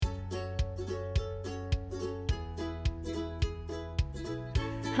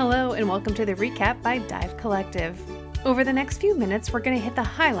Hello and welcome to the recap by Dive Collective. Over the next few minutes, we're going to hit the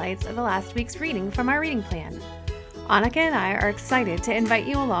highlights of the last week's reading from our reading plan. Annika and I are excited to invite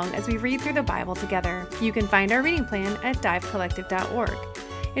you along as we read through the Bible together. You can find our reading plan at divecollective.org.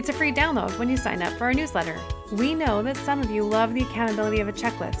 It's a free download when you sign up for our newsletter. We know that some of you love the accountability of a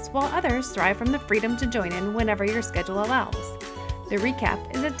checklist, while others thrive from the freedom to join in whenever your schedule allows. The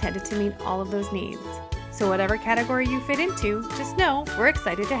recap is intended to meet all of those needs. So whatever category you fit into, just know we're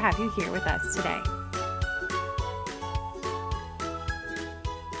excited to have you here with us today.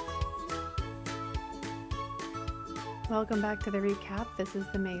 Welcome back to the recap. This is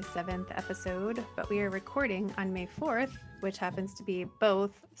the May 7th episode, but we are recording on May 4th, which happens to be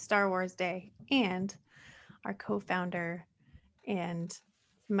both Star Wars Day and our co-founder and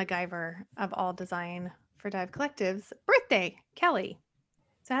MacGyver of all design for Dive Collective's birthday, Kelly.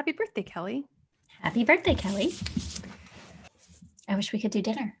 So happy birthday, Kelly. Happy birthday, Kelly. I wish we could do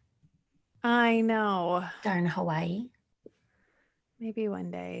dinner. I know. Darn Hawaii. Maybe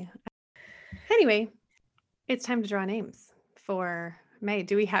one day. Anyway, it's time to draw names for May.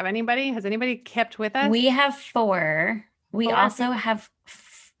 Do we have anybody? Has anybody kept with us? We have 4. We Four also have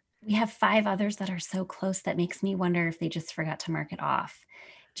 5 others that are so close that makes me wonder if they just forgot to mark it off.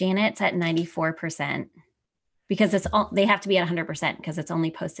 Janet's at 94% because they have to be at 100% because it's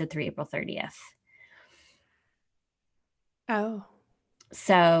only posted through April 30th. Oh.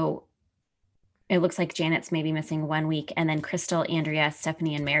 So it looks like Janet's maybe missing 1 week, and then Crystal, Andrea,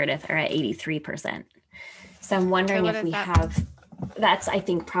 Stephanie, and Meredith are at 83%. So I'm wondering if we have, that's, I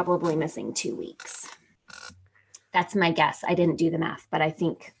think, probably missing 2 weeks. That's my guess. I didn't do the math, but I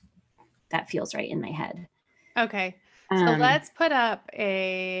think that feels right in my head. Okay. So let's put up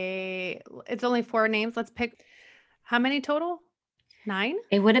it's only 4 names. Let's pick, how many total? 9?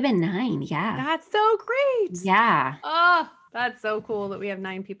 It would have been 9. Yeah. That's so great. Yeah. Oh, that's so cool that we have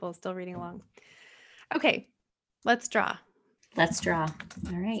 9 people still reading along. Okay. Let's draw. All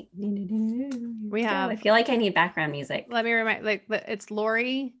right. We have, I feel like I need background music. let me remind, it's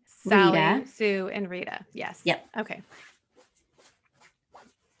Lori, Sally, Rita, Sue, and Rita. Yes. Yep. Okay.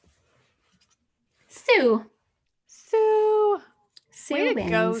 Sue. Way wins.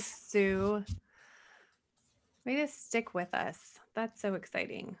 to go, Sue. Way to stick with us. That's so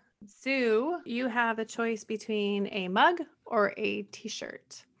exciting. Sue, you have the choice between a mug or a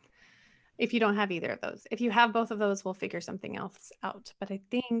t-shirt. If you don't have either of those. If you have both of those, we'll figure something else out. But I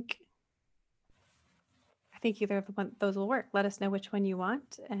think either of those will work. Let us know which one you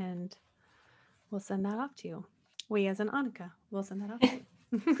want, and we'll send that off to you. We, as in Annika, will send that off to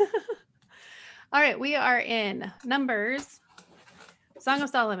you. All right, we are in Numbers, Song of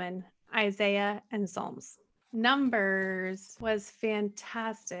Solomon, Isaiah, and Psalms. Numbers was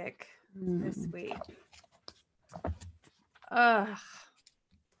fantastic this week. I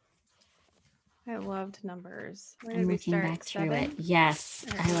loved Numbers. Where did I'm we looking start? back 7? through it. Yes,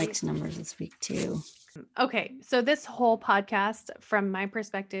 Right. I liked Numbers this week too. Okay, so this whole podcast, from my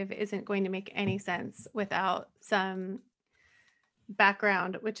perspective, isn't going to make any sense without some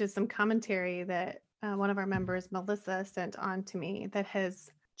background, which is some commentary that one of our members, Melissa, sent on to me that has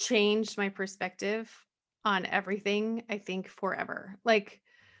changed my perspective on everything, I think, forever. Like,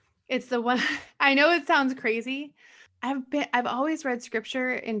 it's the one, I know it sounds crazy. I've always read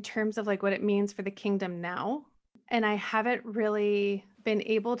scripture in terms of like what it means for the kingdom now. And I haven't really been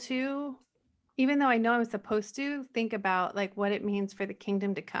able to, even though I know I'm supposed to, think about like what it means for the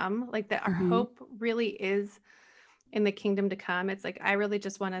kingdom to come. Like that our hope really is in the kingdom to come. It's like, I really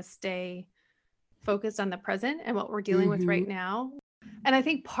just want to stay focused on the present and what we're dealing with right now. And I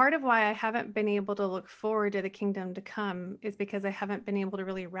think part of why I haven't been able to look forward to the kingdom to come is because I haven't been able to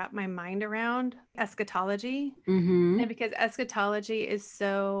really wrap my mind around eschatology. And because eschatology is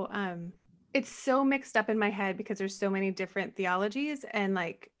so, it's so mixed up in my head because there's so many different theologies and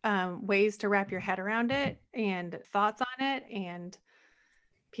like ways to wrap your head around it and thoughts on it and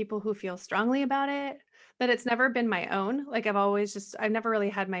people who feel strongly about it, that it's never been my own. Like I've never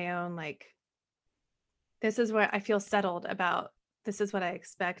really had my own, like, this is what I feel settled about. This is what I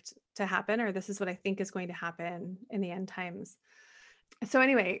expect to happen, or this is what I think is going to happen in the end times. So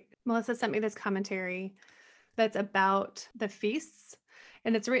anyway, Melissa sent me this commentary that's about the feasts,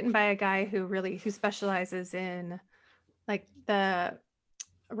 and it's written by a guy who specializes in like the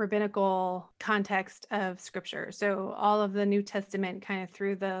rabbinical context of scripture. So all of the New Testament kind of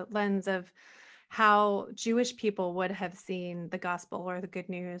through the lens of how Jewish people would have seen the gospel or the good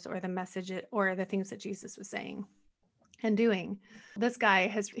news or the message or the things that Jesus was saying and doing. This guy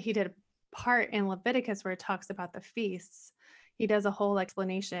he did a part in Leviticus where it talks about the feasts. he does a whole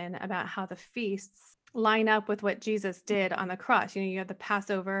explanation about how the feasts line up with what Jesus did on the cross. You have the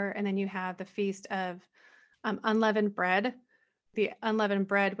Passover, and then you have the Feast of Unleavened Bread. The unleavened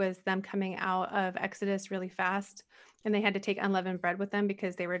bread was them coming out of Exodus really fast, and they had to take unleavened bread with them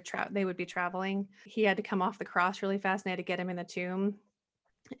because they would be traveling. He had to come off the cross really fast, and they had to get him in the tomb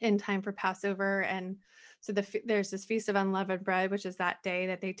in time for Passover. And so there's this Feast of Unleavened Bread, which is that day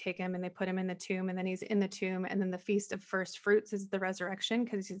that they take him and they put him in the tomb, and then he's in the tomb. And then the Feast of First Fruits is the resurrection,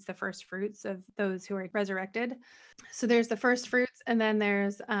 because he's the first fruits of those who are resurrected. So there's the first fruits, and then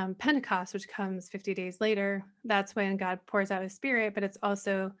there's Pentecost, which comes 50 days later. That's when God pours out his Spirit, but it's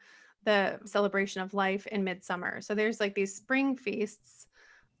also the celebration of life in midsummer. So there's like these spring feasts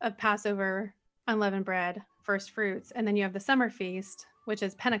of Passover, unleavened bread, first fruits, and then you have the summer feast, which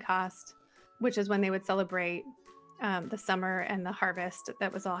is Pentecost, which is when they would celebrate the summer and the harvest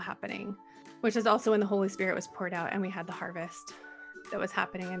that was all happening, which is also when the Holy Spirit was poured out and we had the harvest that was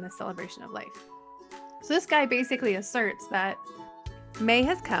happening in the celebration of life. So this guy basically asserts that May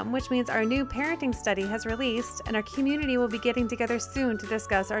has come, which means our new parenting study has released, and our community will be getting together soon to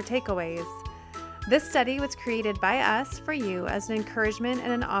discuss our takeaways. This study was created by us for you as an encouragement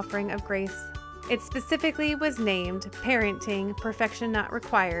and an offering of grace. It specifically was named Parenting Perfection Not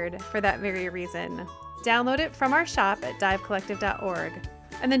Required for that very reason. Download it from our shop at divecollective.org.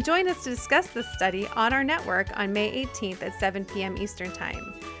 And then join us to discuss this study on our network on May 18th at 7 p.m. Eastern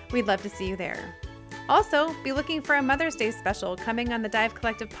Time. We'd love to see you there. Also, be looking for a Mother's Day special coming on the Dive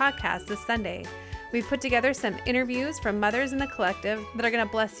Collective podcast this Sunday. We've put together some interviews from mothers in the collective that are going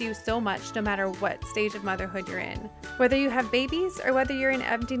to bless you so much no matter what stage of motherhood you're in. Whether you have babies or whether you're an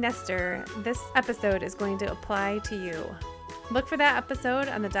empty nester, this episode is going to apply to you. Look for that episode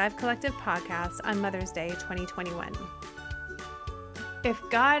on the Dive Collective podcast on Mother's Day 2021. If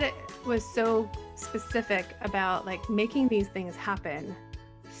God was so specific about like making these things happen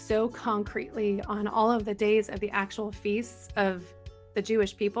so concretely on all of the days of the actual feasts of the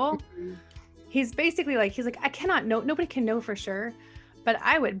Jewish people, he's basically like, I cannot know, nobody can know for sure, but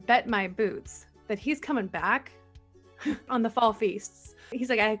I would bet my boots that he's coming back on the fall feasts. He's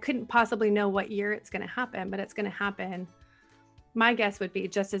like, I couldn't possibly know what year it's going to happen, but it's going to happen. My guess would be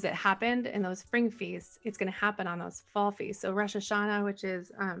just as it happened in those spring feasts, it's going to happen on those fall feasts. So Rosh Hashanah, which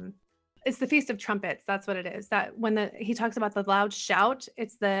is, it's the Feast of Trumpets. That's what it is. That when he talks about the loud shout,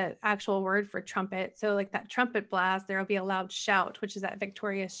 it's the actual word for trumpet. So like that trumpet blast, there will be a loud shout, which is that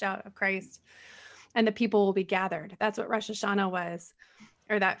victorious shout of Christ, and the people will be gathered. That's what Rosh Hashanah was,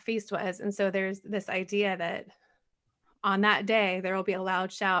 or that feast was. And so there's this idea that on that day, there will be a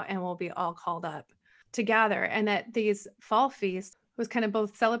loud shout and we'll be all called up to gather. And that these fall feasts was kind of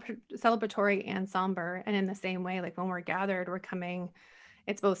both celebratory and somber. And in the same way, like when we're gathered, we're coming,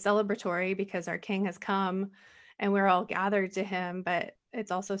 it's both celebratory because our King has come and we're all gathered to him, but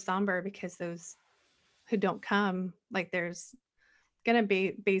it's also somber because those who don't come, like there's going to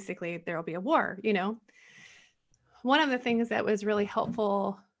be, basically there'll be a war, One of the things that was really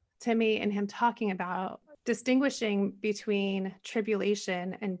helpful to me in him talking about distinguishing between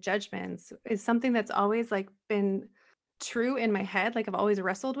tribulation and judgments is something that's always like been true in my head. Like I've always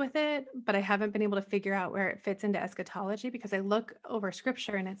wrestled with it, but I haven't been able to figure out where it fits into eschatology, because I look over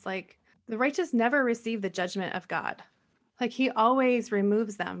scripture and it's like the righteous never receive the judgment of God. Like he always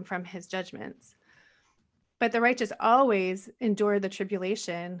removes them from his judgments, but the righteous always endure the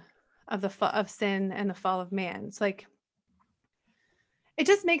tribulation of sin and the fall of man. It's like, it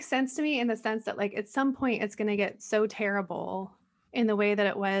just makes sense to me in the sense that like at some point it's going to get so terrible in the way that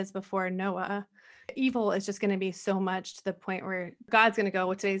it was before Noah. Evil is just going to be so much to the point where God's going to go,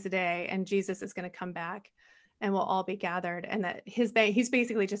 well, today's the day, and Jesus is going to come back and we'll all be gathered. And that he's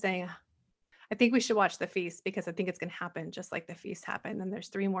basically just saying, I think we should watch the feast because I think it's going to happen just like the feast happened. And there's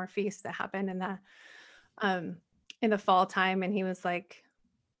 3 more feasts that happen in the fall time. And he was like,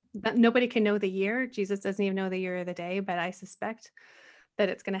 nobody can know the year. Jesus doesn't even know the year or the day, but I suspect that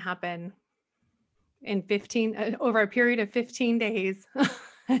it's going to happen in over a period of 15 days.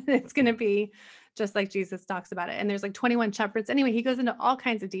 It's going to be just like Jesus talks about it. And there's like 21 shepherds. Anyway, he goes into all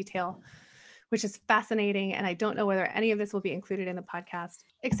kinds of detail, which is fascinating. And I don't know whether any of this will be included in the podcast,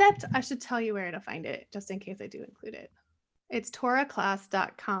 except I should tell you where to find it just in case I do include it. It's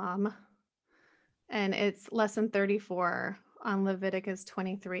torahclass.com, and it's lesson 34 on Leviticus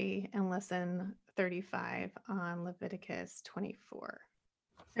 23 and lesson 35 on Leviticus 24.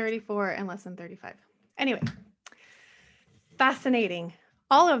 34 and lesson 35. Anyway, fascinating.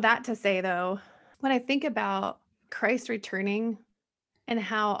 All of that to say, though, when I think about Christ returning and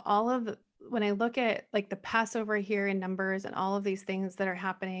how when I look at like the Passover here in Numbers and all of these things that are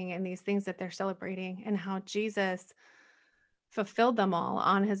happening and these things that they're celebrating, and how Jesus fulfilled them all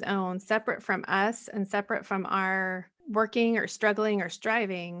on his own, separate from us and separate from our working or struggling or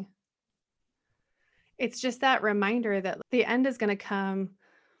striving. It's just that reminder that the end is going to come.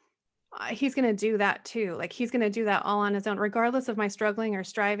 He's going to do that too. Like he's going to do that all on his own, regardless of my struggling or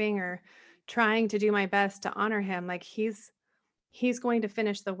striving or trying to do my best to honor him. Like he's going to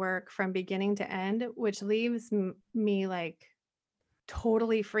finish the work from beginning to end, which leaves me like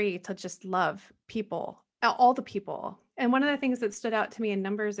totally free to just love people, all the people. And one of the things that stood out to me in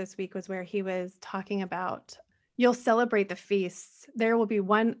Numbers this week was where he was talking about, you'll celebrate the feasts. There will be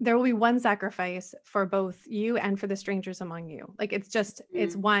one sacrifice for both you and for the strangers among you. Like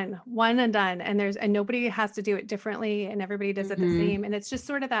it's one and done. And nobody has to do it differently and everybody does it the same. And it's just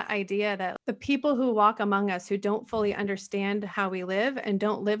sort of that idea that the people who walk among us who don't fully understand how we live and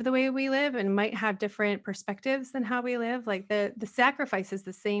don't live the way we live and might have different perspectives than how we live, like the sacrifice is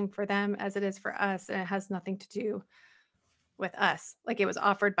the same for them as it is for us. And it has nothing to do with us. Like it was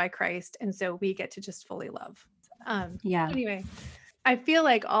offered by Christ. And so we get to just fully love. Anyway, I feel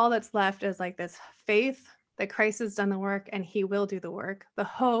like all that's left is like this faith that Christ has done the work and he will do the work, the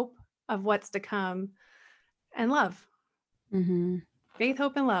hope of what's to come, and love. Faith,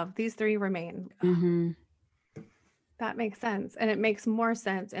 hope, and love. These three remain. That makes sense. And it makes more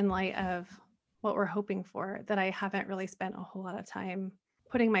sense in light of what we're hoping for, that I haven't really spent a whole lot of time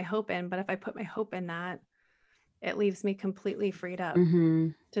putting my hope in. But if I put my hope in that, it leaves me completely freed up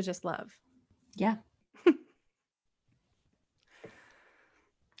to just love. Yeah.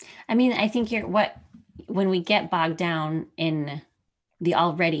 I mean, I think when we get bogged down in the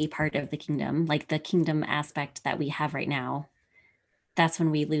already part of the kingdom, like the kingdom aspect that we have right now, that's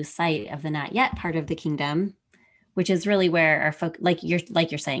when we lose sight of the not yet part of the kingdom, which is really where our focus, like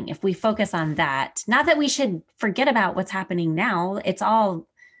you're saying, if we focus on that, not that we should forget about what's happening now, it's all,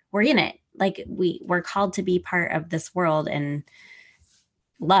 we're in it. Like we're called to be part of this world and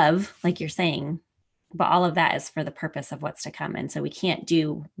love, like you're saying, but all of that is for the purpose of what's to come. And so we can't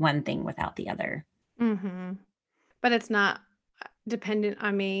do one thing without the other. But it's not dependent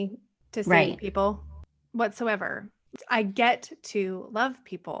on me to save people whatsoever. I get to love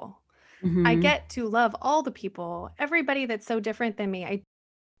people. I get to love all the people, everybody that's so different than me.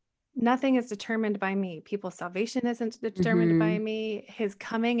 Nothing is determined by me. People's salvation isn't determined by me. His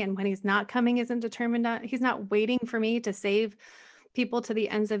coming and when he's not coming isn't determined. He's not waiting for me to save people to the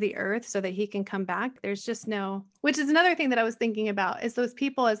ends of the earth so that he can come back. There's just which is another thing that I was thinking about, is those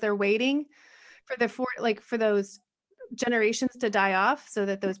people as they're waiting for those generations to die off so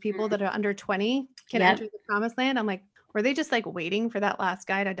that those people that are under 20 can enter the promised land. I'm like, were they just like waiting for that last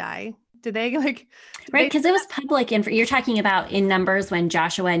guy to die? Did they right? Because it was public info. You're talking about in Numbers when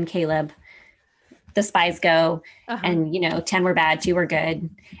Joshua and Caleb, the spies go and 10 were bad, 2 were good.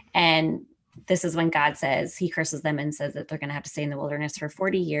 And this is when God says, he curses them and says that they're going to have to stay in the wilderness for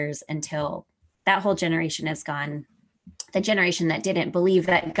 40 years until that whole generation is gone. The generation that didn't believe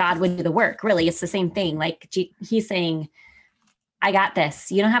that God would do the work. Really, it's the same thing. Like he's saying, I got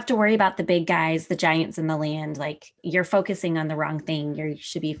this. You don't have to worry about the big guys, the giants in the land. Like you're focusing on the wrong thing. You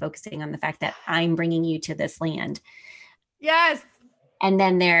should be focusing on the fact that I'm bringing you to this land. Yes. And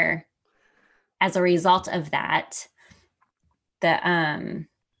then as a result of that,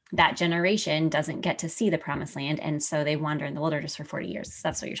 that generation doesn't get to see the promised land. And so they wander in the wilderness for 40 years.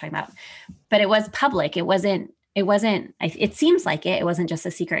 That's what you're talking about. But it was public. It seems like it wasn't just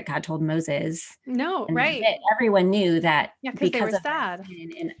a secret God told Moses. No, right. Everyone knew that because they were sad.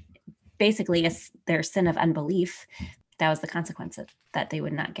 And basically their sin of unbelief, that was the consequence that they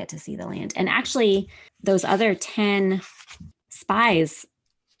would not get to see the land. And actually those other 10 spies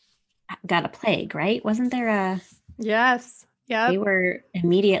got a plague, right? Wasn't there Yes. Yeah. They were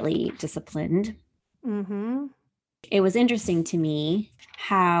immediately disciplined. It was interesting to me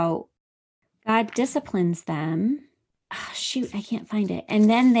how God disciplines them. Oh, shoot, I can't find it. And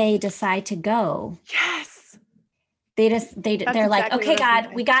then they decide to go. Yes. They're like, okay,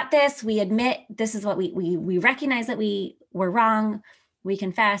 God, we got this. We admit this is what we recognize that we were wrong. We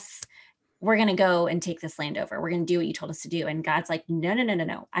confess. We're going to go and take this land over. We're going to do what you told us to do. And God's like,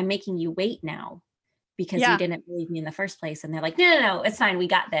 no. I'm making you wait now because you didn't believe me in the first place. And they're like, no, it's fine. We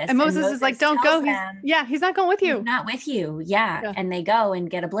got this. And Moses is like, don't go. He's not going with you. He's not with you. Yeah. And they go and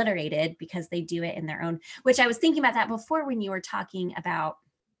get obliterated because they do it in their own, which I was thinking about that before when you were talking about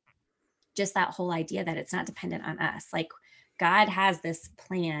just that whole idea that it's not dependent on us. Like God has this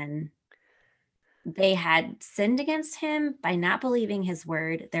plan. They had sinned against him by not believing his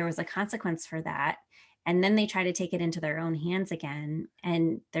word. There was a consequence for that. And then they try to take it into their own hands again.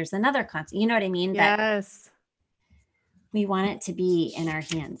 And there's another consequence. You know what I mean? Yes. That we want it to be in our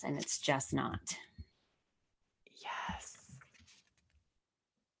hands and it's just not. Yes.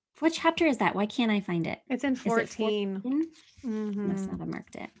 What chapter is that? Why can't I find it? It's in Is it 14. 14? Must Mhm. not have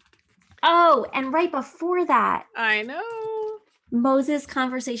marked it. Oh, and right before that, I know. Moses'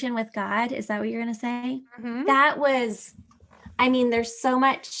 conversation with God. Is that what you're going to say? Mhm. That was, I mean, there's so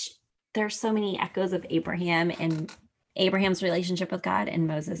many echoes of Abraham and Abraham's relationship with God and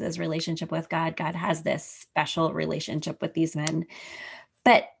Moses' relationship with God. God has this special relationship with these men.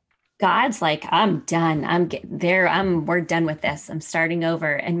 But God's like, I'm done. We're done with this. I'm starting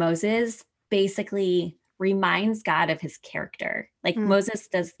over. And Moses basically reminds God of his character. Like Moses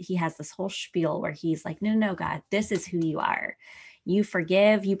he has this whole spiel where he's like, no, God, this is who you are. You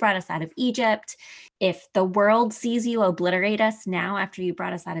forgive. You brought us out of Egypt. If the world sees you obliterate us now after you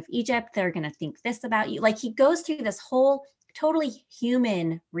brought us out of Egypt, they're going to think this about you. Like he goes through this whole totally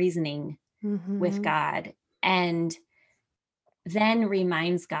human reasoning with God and then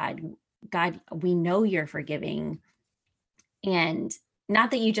reminds God, we know you're forgiving. And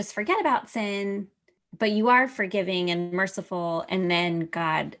not that you just forget about sin, but you are forgiving and merciful. And then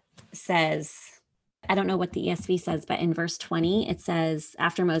God says, I don't know what the ESV says, but in verse 20, it says,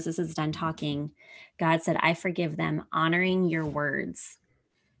 after Moses is done talking, God said, I forgive them, honoring your words,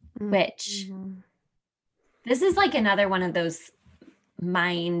 which this is like another one of those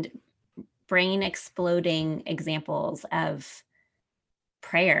brain exploding examples of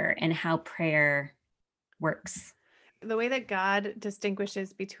prayer and how prayer works. The way that God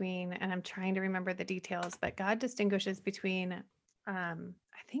distinguishes between, and I'm trying to remember the details, but God distinguishes between, I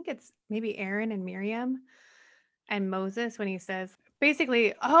think it's maybe Aaron and Miriam and Moses when he says,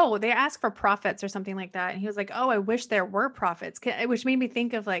 basically, oh, they ask for prophets or something like that. And he was like, oh, I wish there were prophets, which made me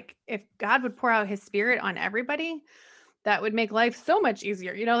think of like, if God would pour out his spirit on everybody, that would make life so much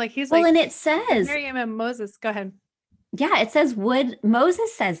easier. You know, like he's well, like, and it says, Miriam and Moses, go ahead. Yeah, it says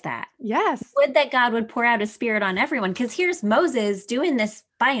Moses says that. Yes. Would that God would pour out his spirit on everyone. Because here's Moses doing this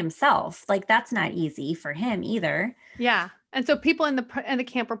by himself. Like that's not easy for him either. Yeah. And so people in the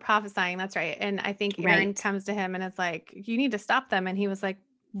camp were prophesying. That's right. And I think Aaron comes to him and it's like, you need to stop them. And he was like,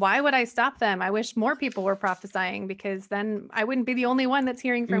 why would I stop them? I wish more people were prophesying because then I wouldn't be the only one that's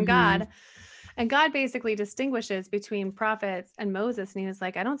hearing from God. And God basically distinguishes between prophets and Moses. And he was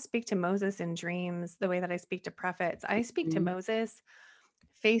like, I don't speak to Moses in dreams the way that I speak to prophets. I speak to Moses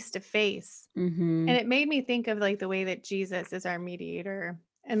face to face. And it made me think of like the way that Jesus is our mediator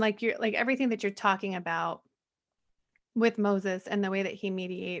and like you're like everything that you're talking about with Moses and the way that he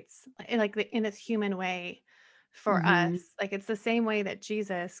mediates in this human way for us. Like it's the same way that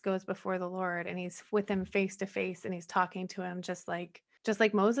Jesus goes before the Lord and he's with him face to face and he's talking to him just like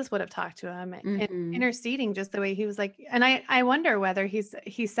Moses would have talked to him and interceding just the way he was like. And I wonder whether he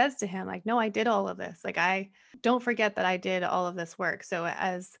says to him like, no, I did all of this. Like, I don't forget that I did all of this work. So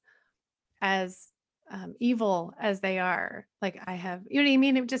as evil as they are, like I have, you know what I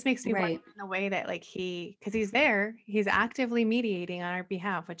mean? It just makes me wonder in the way that like because he's there, he's actively mediating on our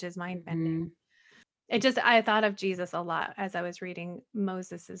behalf, which is mind bending. I thought of Jesus a lot as I was reading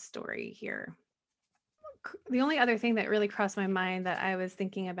Moses's story here. The only other thing that really crossed my mind that I was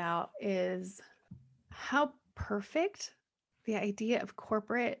thinking about is how perfect the idea of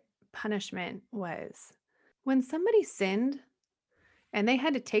corporate punishment was. When somebody sinned, and they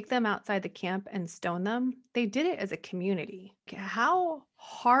had to take them outside the camp and stone them, they did it as a community. How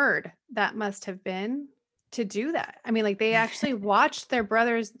hard that must have been to do that. I mean, like they actually watched their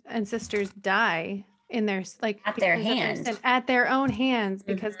brothers and sisters die in their like at their hand, at their own hands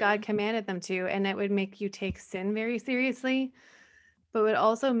because God commanded them to. And it would make you take sin very seriously, but would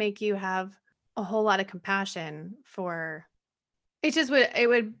also make you have a whole lot of compassion for it.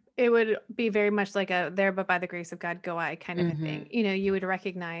 It would be very much like a there, but by the grace of God, go I kind of a thing. You know, you would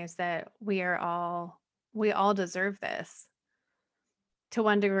recognize that we all deserve this to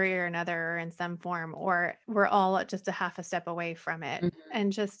one degree or another or in some form, or we're all just a half a step away from it.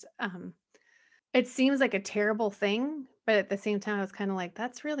 And just, it seems like a terrible thing, but at the same time, I was kind of like,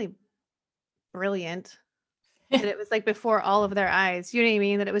 that's really brilliant. That it was like before all of their eyes, you know what I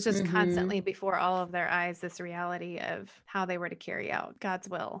mean? That it was just constantly before all of their eyes, this reality of how they were to carry out God's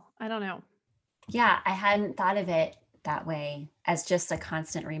will. I don't know. Yeah, I hadn't thought of it that way as just a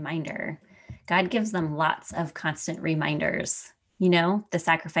constant reminder. God gives them lots of constant reminders, you know, the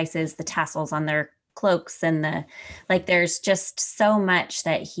sacrifices, the tassels on their cloaks and there's just so much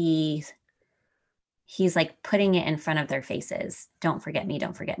that he's like putting it in front of their faces. Don't forget me,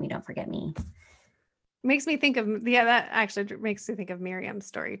 don't forget me, don't forget me. Makes me think of, that actually makes me think of Miriam's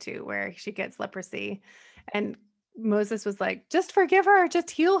story too, where she gets leprosy and Moses was like, just forgive her,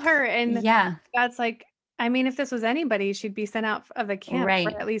 just heal her. And God's like, I mean, if this was anybody, she'd be sent out of the camp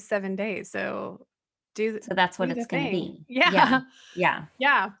for at least 7 days. So So that's what do the it's going to thing. be. Yeah. Yeah.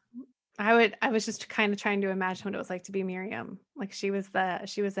 Yeah. I was just kind of trying to imagine what it was like to be Miriam. Like she was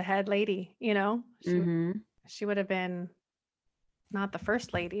the head lady, you know? She would have been not the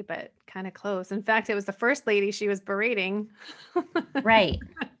first lady, but kind of close. In fact, it was the first lady she was berating. Right.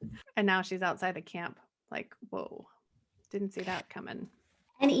 And now she's outside the camp. Like, whoa, didn't see that coming.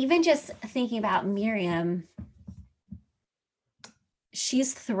 And even just thinking about Miriam,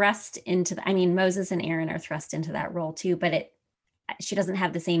 she's thrust into Moses and Aaron are thrust into that role too, but she doesn't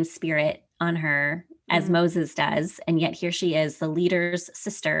have the same spirit on her as Moses does. And yet here she is, the leader's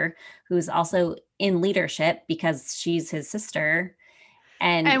sister, who's also in leadership because she's his sister.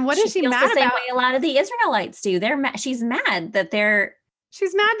 And what is she feels mad the same about? way a lot of the Israelites do. She's mad that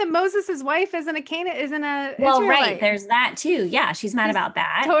she's mad that Moses's wife isn't a Israelite. Right. There's that too. Yeah. She's mad about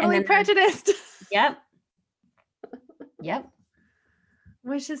that. Totally prejudiced. Yep.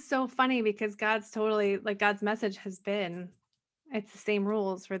 Which is so funny because God's message has been, it's the same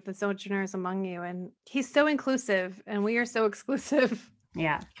rules for the sojourners among you. And he's so inclusive and we are so exclusive.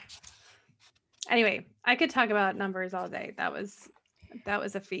 Yeah. Anyway, I could talk about numbers all day. That was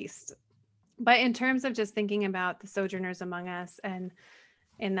a feast. But in terms of just thinking about the sojourners among us and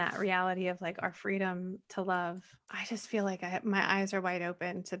in that reality of like our freedom to love, I just feel like my eyes are wide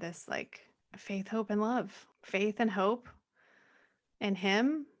open to this like faith, hope, and love. Faith and hope in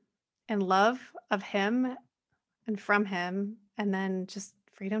him and love of him and from him, and then just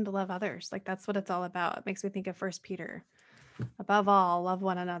freedom to love others. Like that's what it's all about. It makes me think of 1 Peter. Above all, love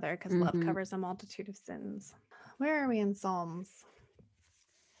one another because love covers a multitude of sins. Where are we in Psalms?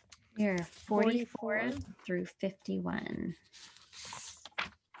 We're 44 through 51.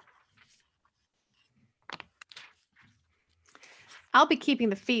 I'll be keeping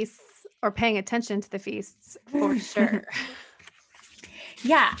the feasts or paying attention to the feasts for sure.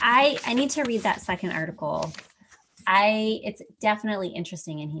 Yeah, I need to read that second article. It's definitely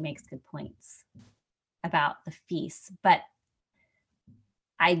interesting and he makes good points about the feasts, but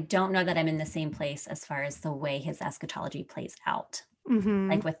I don't know that I'm in the same place as far as the way his eschatology plays out.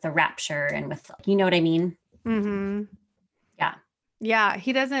 Like with the rapture and with, you know what I mean? Yeah. Yeah,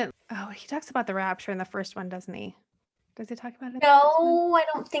 he doesn't. Oh, he talks about the rapture in the first one, doesn't he? Does he talk about it? No, I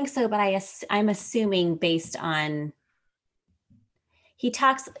don't think so, but I'm assuming based on, he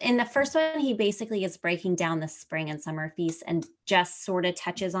talks in the first one, he basically is breaking down the spring and summer feasts and just sort of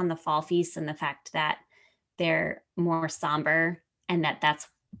touches on the fall feasts and the fact that they're more somber and that's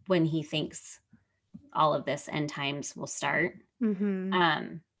when he thinks all of this end times will start.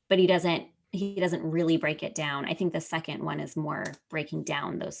 But he doesn't really break it down. I think the second one is more breaking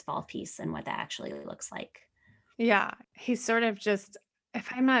down those fall feasts and what that actually looks like. Yeah, he's sort of just,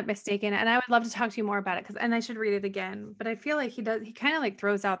 if I'm not mistaken, and I would love to talk to you more about it and I should read it again, but I feel like he kind of like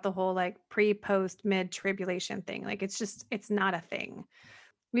throws out the whole like pre, post, mid tribulation thing. Like it's not a thing.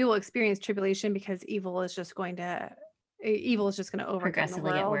 We will experience tribulation because evil is just going to overcome the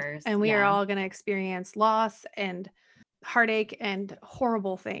world. And we are all going to experience loss and heartache and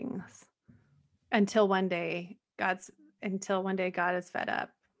horrible things until one day God is fed up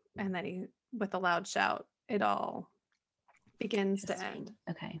and then he, with a loud shout, it all begins to end.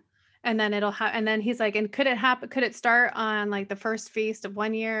 Okay. And then and then he's like, and could it start on like the first feast of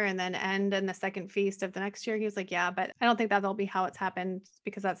one year and then end in the second feast of the next year? He was like, yeah, but I don't think that'll be how it's happened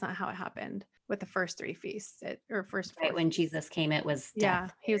because that's not how it happened with the first three feasts right when Jesus came, it was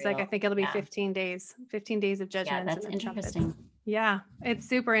death, he was like, I think it'll be 15 days of judgment. Yeah, that's interesting. Yeah, it's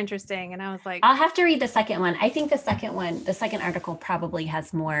super interesting. And I was like, I'll have to read the second one. I think the second article probably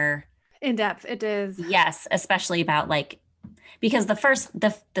has more in depth. It is. Yes, especially about like, because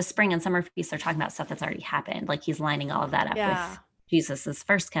the spring and summer feasts are talking about stuff that's already happened. Like he's lining all of that up with Jesus's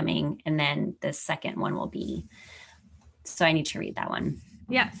first coming, and then the second one will be. So I need to read that one.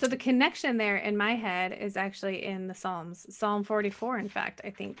 Yeah. So the connection there in my head is actually in the Psalms. Psalm 44, in fact, I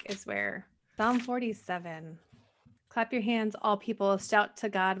think is where Psalm 47. Clap your hands, all people, shout to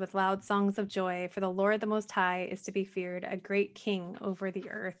God with loud songs of joy, for the Lord the Most High is to be feared, a great king over the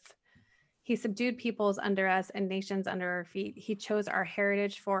earth. He subdued peoples under us and nations under our feet. He chose our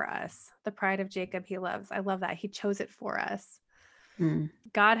heritage for us. The pride of Jacob he loves. I love that. He chose it for us.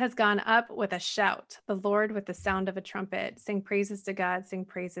 God has gone up with a shout, the Lord with the sound of a trumpet. Sing praises to God, sing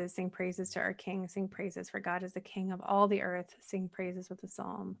praises to our King, sing praises, for God is the King of all the earth. Sing praises with a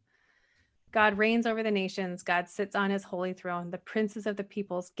psalm. God reigns over the nations. God sits on his holy throne. The princes of the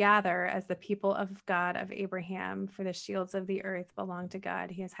peoples gather as the people of God of Abraham, for the shields of the earth belong to God.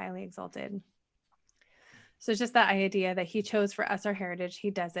 He is highly exalted. So it's just that idea that he chose for us our heritage. He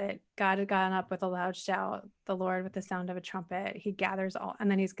does it. God had gone up with a loud shout, the Lord with the sound of a trumpet. He gathers all,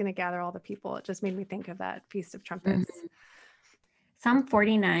 and then he's going to gather all the people. It just made me think of that Feast of Trumpets. Mm-hmm. Psalm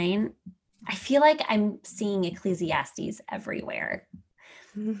 49, I feel like I'm seeing Ecclesiastes everywhere.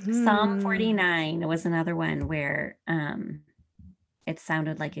 Mm-hmm. Psalm 49 was another one where it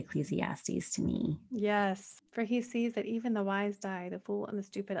sounded like Ecclesiastes to me. Yes, for he sees that even the wise die, the fool and the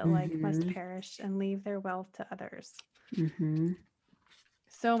stupid alike must perish and leave their wealth to others. Mm-hmm.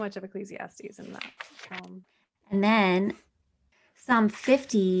 So much of Ecclesiastes in that psalm. And then Psalm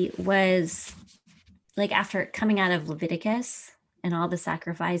 50 was like after coming out of Leviticus and all the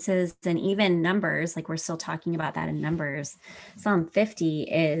sacrifices and even Numbers, like we're still talking about that in Numbers. Psalm 50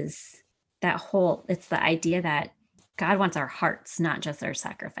 is it's the idea that God wants our hearts, not just our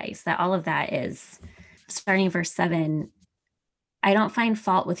sacrifice, that all of that is, starting in verse 7, I don't find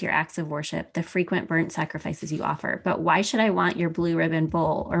fault with your acts of worship, the frequent burnt sacrifices you offer, but why should I want your blue ribbon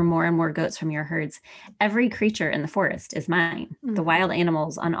bull or more and more goats from your herds? Every creature in the forest is mine, the wild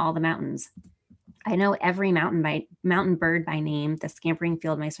animals on all the mountains. I know every mountain bird by name, the scampering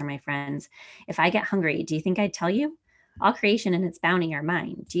field mice are my friends. If I get hungry, do you think I'd tell you? All creation and its bounty are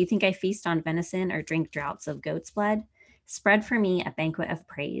mine. Do you think I feast on venison or drink draughts of goat's blood? Spread for me a banquet of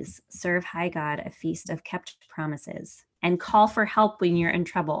praise. Serve high God a feast of kept promises. And call for help when you're in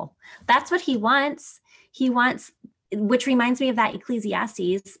trouble. That's what he wants. He wants, which reminds me of that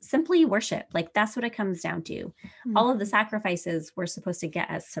Ecclesiastes, simply worship. Like that's what it comes down to. Mm-hmm. All of the sacrifices were supposed to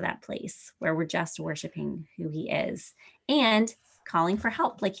get us to that place where we're just worshiping who he is and calling for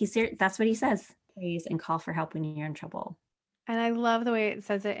help. Like that's what he says. Praise and call for help when you're in trouble. And I love the way it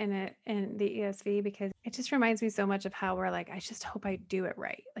says it in the ESV, because it just reminds me so much of how we're like, I just hope I do it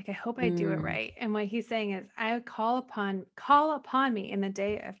right. Like, I hope I do it right. And what he's saying is, I call upon me in the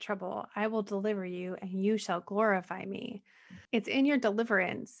day of trouble. I will deliver you and you shall glorify me. It's in your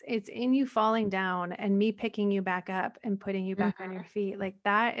deliverance. It's in you falling down and me picking you back up and putting you back on your feet. Like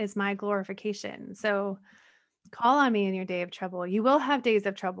that is my glorification. So call on me in your day of trouble. You will have days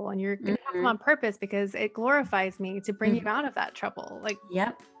of trouble, and you're going to have them on purpose because it glorifies me to bring you out of that trouble. Like,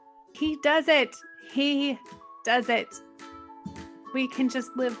 yep, he does it. He does it. We can just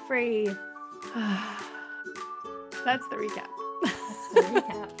live free. That's the recap.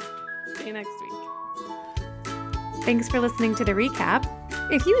 See you next week. Thanks for listening to the recap.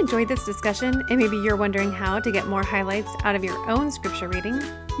 If you enjoyed this discussion and maybe you're wondering how to get more highlights out of your own scripture reading,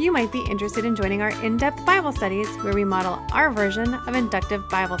 you might be interested in joining our in-depth Bible studies where we model our version of inductive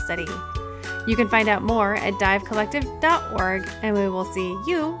Bible study. You can find out more at divecollective.org, and we will see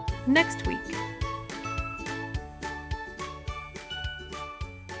you next week.